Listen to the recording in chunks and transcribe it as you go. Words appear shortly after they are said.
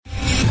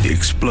The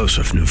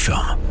explosive new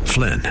film,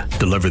 Flynn,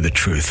 deliver the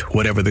truth,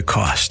 whatever the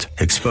cost,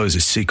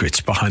 exposes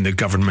secrets behind the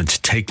government's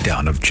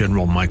takedown of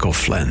General Michael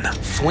Flynn.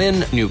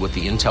 Flynn knew what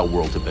the intel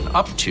world had been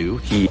up to.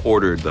 He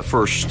ordered the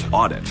first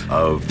audit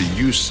of the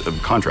use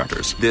of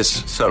contractors.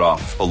 This set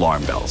off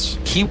alarm bells.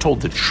 He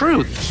told the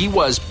truth. He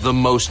was the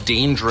most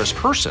dangerous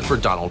person for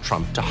Donald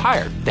Trump to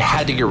hire. They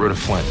had to get rid of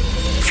Flynn.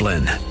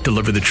 Flynn,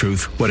 deliver the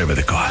truth, whatever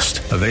the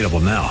cost. Available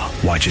now.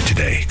 Watch it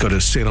today. Go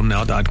to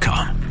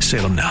salemnow.com.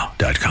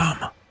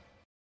 salemnow.com.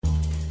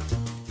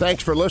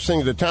 Thanks for listening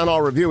to the Town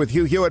Hall Review with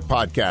Hugh Hewitt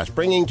podcast,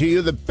 bringing to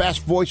you the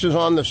best voices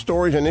on the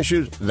stories and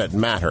issues that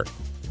matter.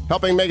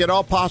 Helping make it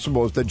all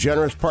possible is the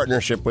generous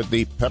partnership with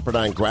the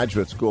Pepperdine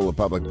Graduate School of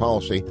Public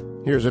Policy.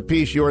 Here's a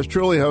piece yours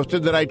truly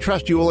hosted that I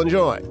trust you will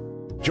enjoy.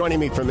 Joining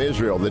me from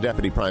Israel, the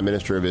Deputy Prime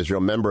Minister of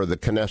Israel, member of the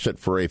Knesset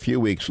for a few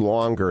weeks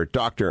longer,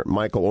 Dr.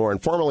 Michael Oren,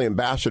 formerly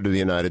ambassador to the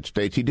United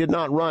States. He did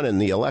not run in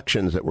the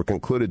elections that were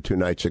concluded 2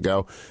 nights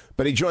ago,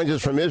 but he joins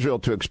us from Israel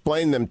to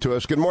explain them to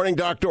us. Good morning,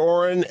 Dr.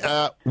 Oren.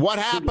 What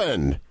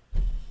happened?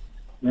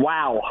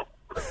 Wow.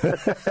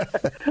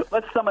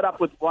 Let's sum it up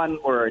with one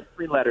word,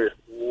 3 letters.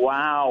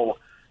 Wow.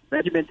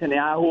 Benjamin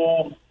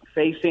Netanyahu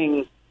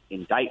facing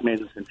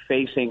indictments and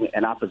facing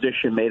an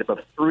opposition made up of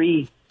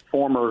 3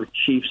 former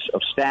chiefs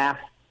of staff.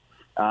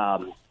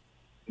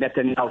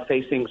 Netanyahu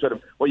facing sort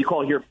of what you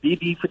call here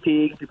Bibi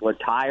fatigue. People are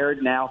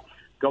tired now.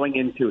 Going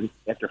into,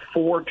 after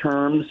 4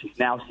 terms, he's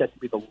now set to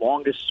be the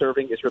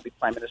longest-serving Israeli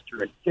prime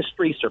minister in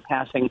history,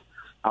 surpassing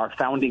our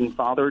founding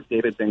father,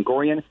 David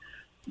Ben-Gurion.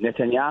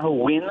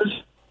 Netanyahu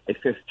wins a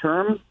 5th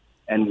term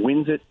and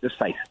wins it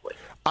decisively.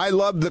 I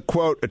love the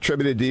quote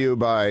attributed to you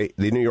by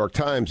the New York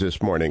Times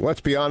this morning.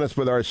 Let's be honest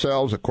with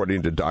ourselves,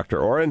 according to Dr.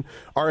 Oren.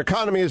 Our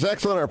economy is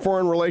excellent, our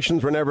foreign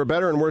relations were never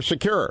better, and we're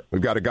secure. We've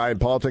got a guy in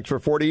politics for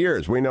 40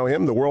 years. We know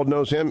him, the world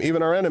knows him,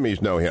 even our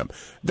enemies know him.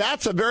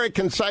 That's a very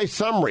concise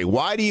summary.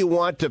 Why do you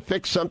want to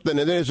fix something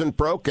that isn't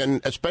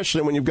broken,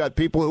 especially when you've got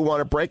people who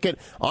want to break it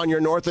on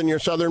your north and your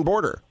southern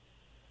border?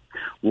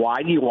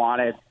 Why do you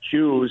want to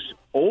choose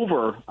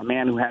over a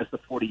man who has the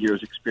 40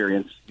 years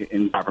experience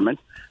in government,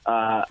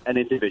 an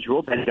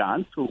individual, Ben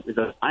Gantz, who is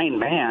a fine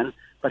man,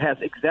 but has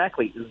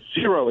exactly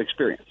 0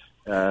 experience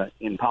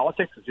in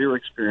politics, 0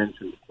 experience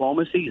in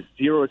diplomacy,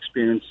 0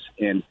 experience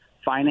in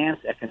finance,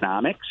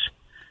 economics,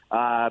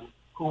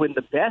 who in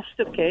the best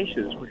of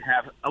cases would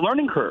have a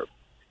learning curve.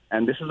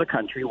 And this is a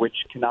country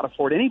which cannot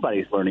afford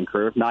anybody's learning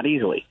curve, not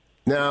easily.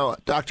 Now,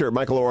 Dr.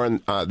 Michael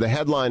Oren, the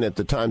headline at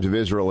the Times of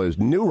Israel is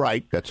New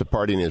Right, that's a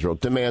party in Israel,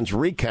 demands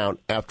recount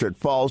after it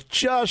falls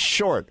just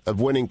short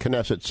of winning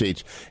Knesset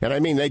seats. And I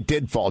mean, they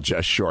did fall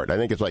just short. I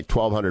think it's like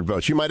 1,200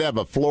 votes. You might have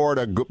a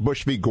Florida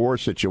Bush v. Gore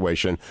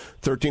situation.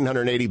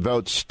 1,380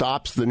 votes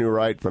stops the New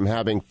Right from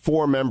having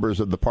 4 members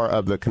of the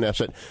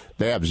Knesset.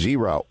 They have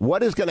 0.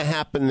 What is going to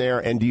happen there,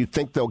 and do you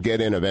think they'll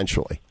get in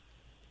eventually?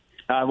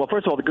 Well,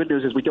 first of all, the good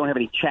news is we don't have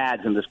any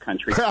Chads in this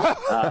country.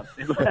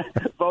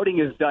 Voting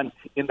is done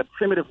in the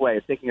primitive way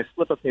of taking a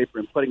slip of paper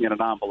and putting it in an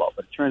envelope.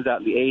 But it turns out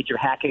in the age of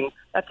hacking,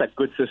 that's a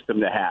good system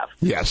to have.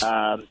 Yes.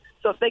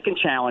 So if they can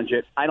challenge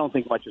it, I don't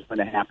think much is going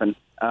to happen.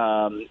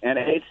 And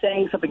it's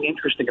saying something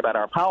interesting about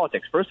our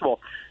politics. First of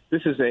all,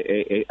 this is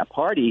a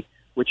party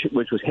which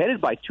was headed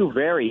by 2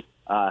 very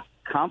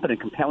competent,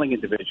 compelling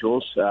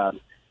individuals,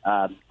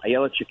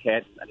 Ayelet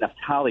Shaked and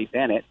Naftali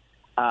Bennett.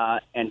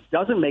 And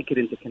doesn't make it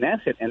into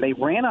Knesset. And they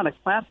ran on a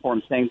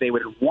platform saying they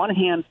would, on one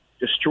hand,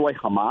 destroy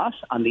Hamas.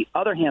 On the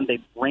other hand,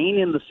 they'd rein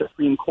in the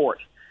Supreme Court.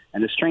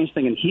 And the strange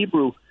thing in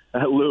Hebrew,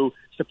 Lou,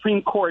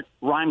 Supreme Court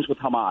rhymes with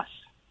Hamas.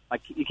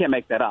 Like, you can't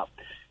make that up.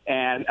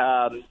 And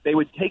they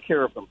would take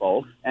care of them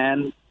both.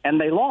 And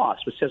they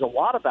lost, which says a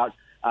lot about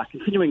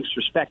continuing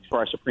respect for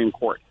our Supreme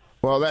Court.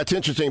 Well, that's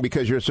interesting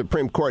because your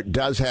Supreme Court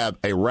does have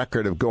a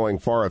record of going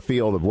far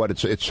afield of what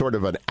it's sort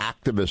of an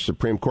activist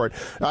Supreme Court.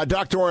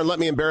 Dr. Oren, let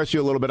me embarrass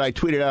you a little bit. I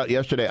tweeted out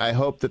yesterday, I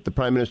hope that the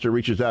Prime Minister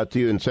reaches out to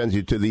you and sends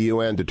you to the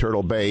UN, to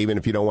Turtle Bay, even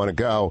if you don't want to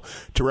go,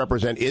 to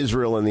represent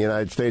Israel in the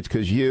United States,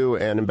 because you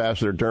and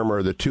Ambassador Dermer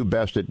are the 2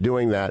 best at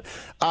doing that.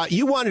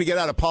 You wanted to get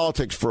out of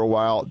politics for a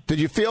while.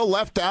 Did you feel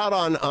left out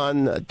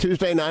on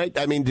Tuesday night?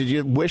 I mean, did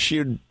you wish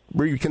you'd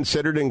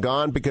reconsidered and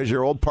gone because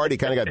your old party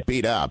kind of got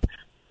beat up?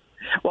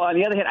 Well, on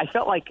the other hand, I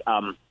felt like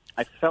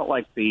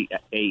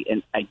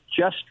a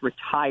just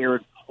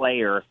retired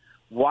player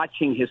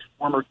watching his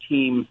former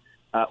team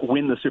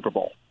win the Super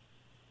Bowl.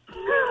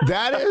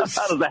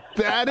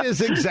 That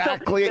is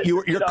exactly it.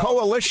 Your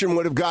coalition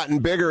would have gotten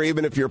bigger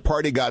even if your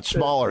party got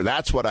smaller.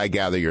 That's what I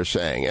gather you're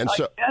saying. And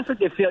so that's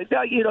what you feel.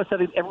 You know,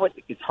 something everyone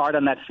gets hard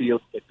on that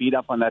field, get beat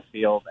up on that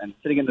field, and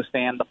sitting in the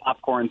stand, the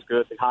popcorn's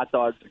good, the hot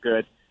dogs are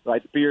good,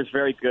 right? The beer's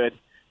very good,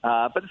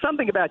 but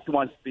something about you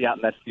wants to be out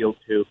in that field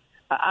too.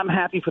 I'm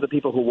happy for the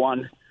people who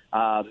won,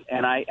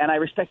 and I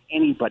respect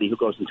anybody who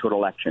goes into an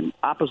election.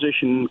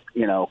 Opposition,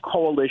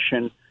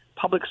 coalition,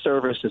 public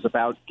service is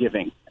about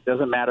giving. It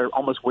doesn't matter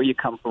almost where you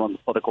come from on the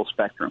political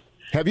spectrum.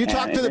 Have you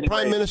talked to the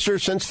Prime Minister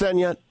since then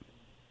yet?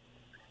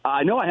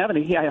 No, I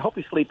haven't. I hope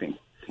he's sleeping.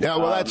 Yeah,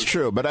 well, that's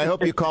true. But I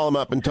hope you call him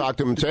up and talk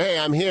to him and say, hey,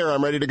 I'm here.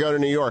 I'm ready to go to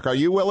New York. Are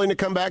you willing to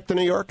come back to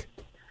New York?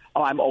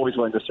 Oh, I'm always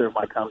willing to serve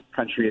my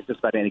country at just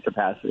about any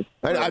capacity.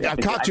 I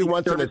caught you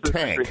once in a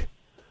tank.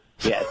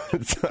 Yes.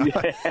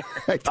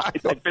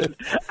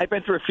 I've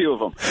been through a few of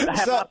them. I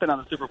have not been on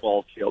the Super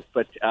Bowl field,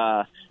 but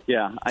and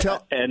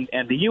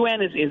the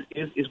UN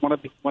is one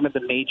of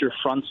the major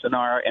fronts in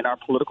our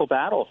political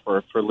battle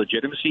for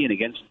legitimacy and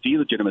against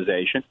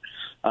delegitimization.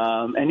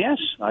 And yes,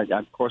 I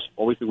of course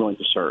always be willing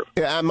to serve.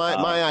 Yeah,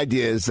 my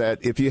idea is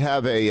that if you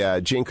have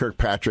a Gene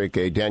Kirkpatrick,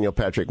 a Daniel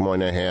Patrick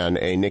Moynihan,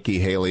 a Nikki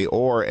Haley,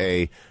 or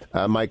a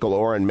Michael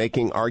Oren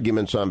making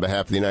arguments on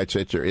behalf of the United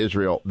States or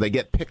Israel, they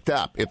get picked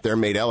up if they're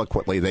made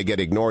eloquently. They get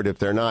ignored if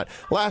they're not.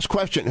 Last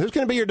question. Who's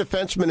going to be your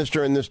defense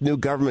minister in this new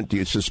government, do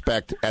you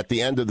suspect, at the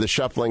end of the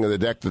shuffling of the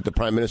deck that the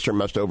prime minister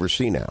must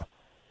oversee now?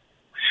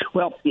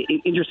 Well,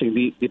 interesting.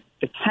 The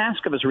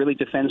task of Israeli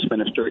defense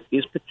minister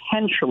is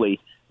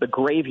potentially the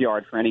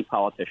graveyard for any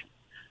politician.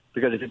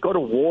 Because if you go to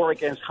war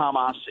against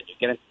Hamas and you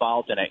get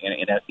involved in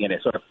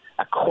a sort of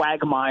a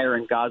quagmire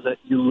in Gaza,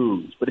 you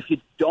lose. But if you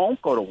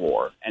don't go to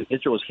war and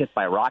Israel is hit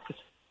by rockets,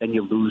 then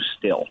you lose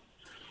still.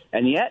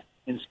 And yet,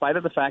 in spite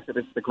of the fact that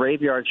it's the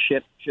graveyard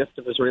shift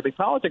of Israeli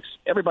politics,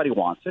 everybody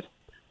wants it.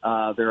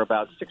 There are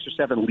about 6 or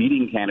 7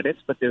 leading candidates,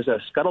 but there's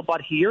a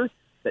scuttlebutt here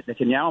that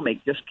Netanyahu may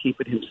just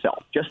keep it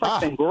himself, just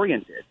like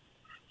Ben-Gurion did.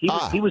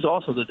 He was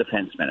also the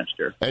defense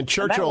minister. And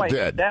Churchill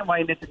did. That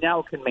way,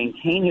 Netanyahu can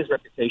maintain his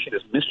reputation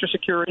as Mr.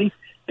 Security,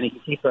 and he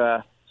can keep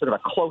a sort of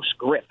a close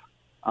grip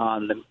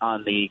on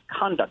the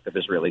conduct of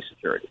Israeli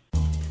security.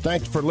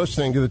 Thanks for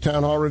listening to the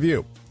Town Hall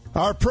Review.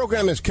 Our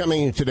program is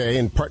coming today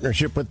in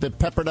partnership with the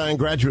Pepperdine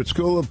Graduate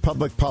School of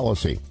Public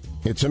Policy.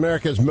 It's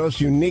America's most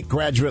unique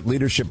graduate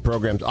leadership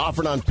programs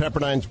offered on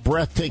Pepperdine's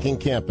breathtaking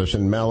campus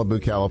in Malibu,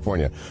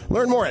 California.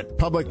 Learn more at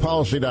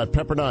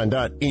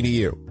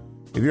publicpolicy.pepperdine.edu.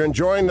 If you're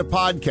enjoying the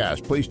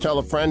podcast, please tell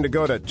a friend to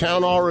go to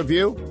Town Hall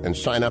Review and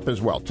sign up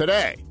as well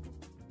today.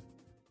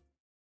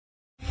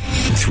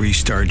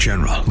 3-star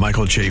General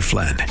Michael J.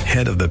 Flynn,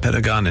 head of the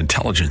Pentagon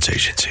Intelligence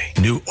Agency,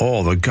 knew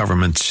all the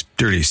government's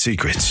dirty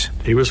secrets.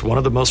 He was one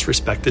of the most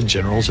respected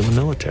generals in the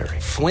military.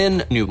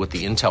 Flynn knew what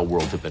the intel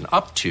world had been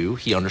up to.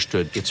 He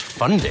understood its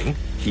funding.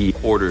 He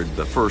ordered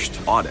the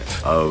first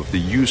audit of the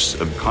use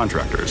of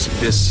contractors.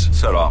 This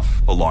set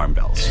off alarm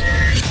bells.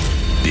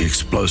 The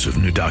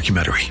explosive new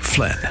documentary,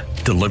 Flynn,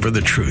 Deliver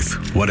the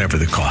Truth, Whatever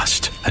the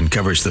Cost,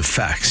 uncovers the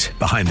facts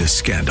behind this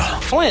scandal.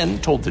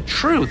 Flynn told the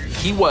truth.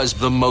 He was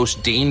the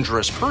most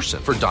dangerous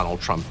person for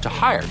Donald Trump to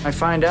hire. I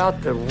find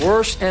out the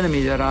worst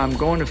enemy that I'm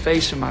going to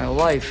face in my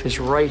life is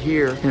right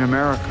here in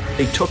America.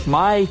 They took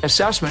my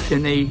assessment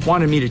and they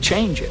wanted me to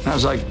change it. And I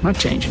was like, I'm not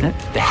changing it.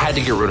 They had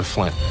to get rid of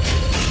Flynn.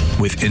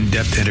 With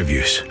in-depth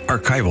interviews,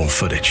 archival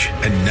footage,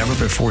 and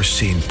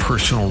never-before-seen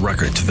personal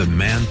records of the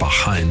man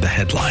behind the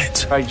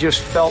headlines. I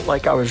just felt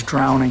like I was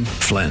drowning.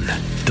 Flynn,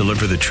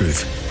 Deliver the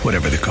Truth,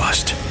 Whatever the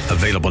Cost.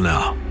 Available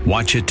now.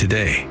 Watch it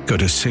today. Go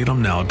to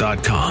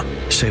salemnow.com.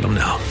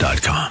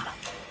 salemnow.com.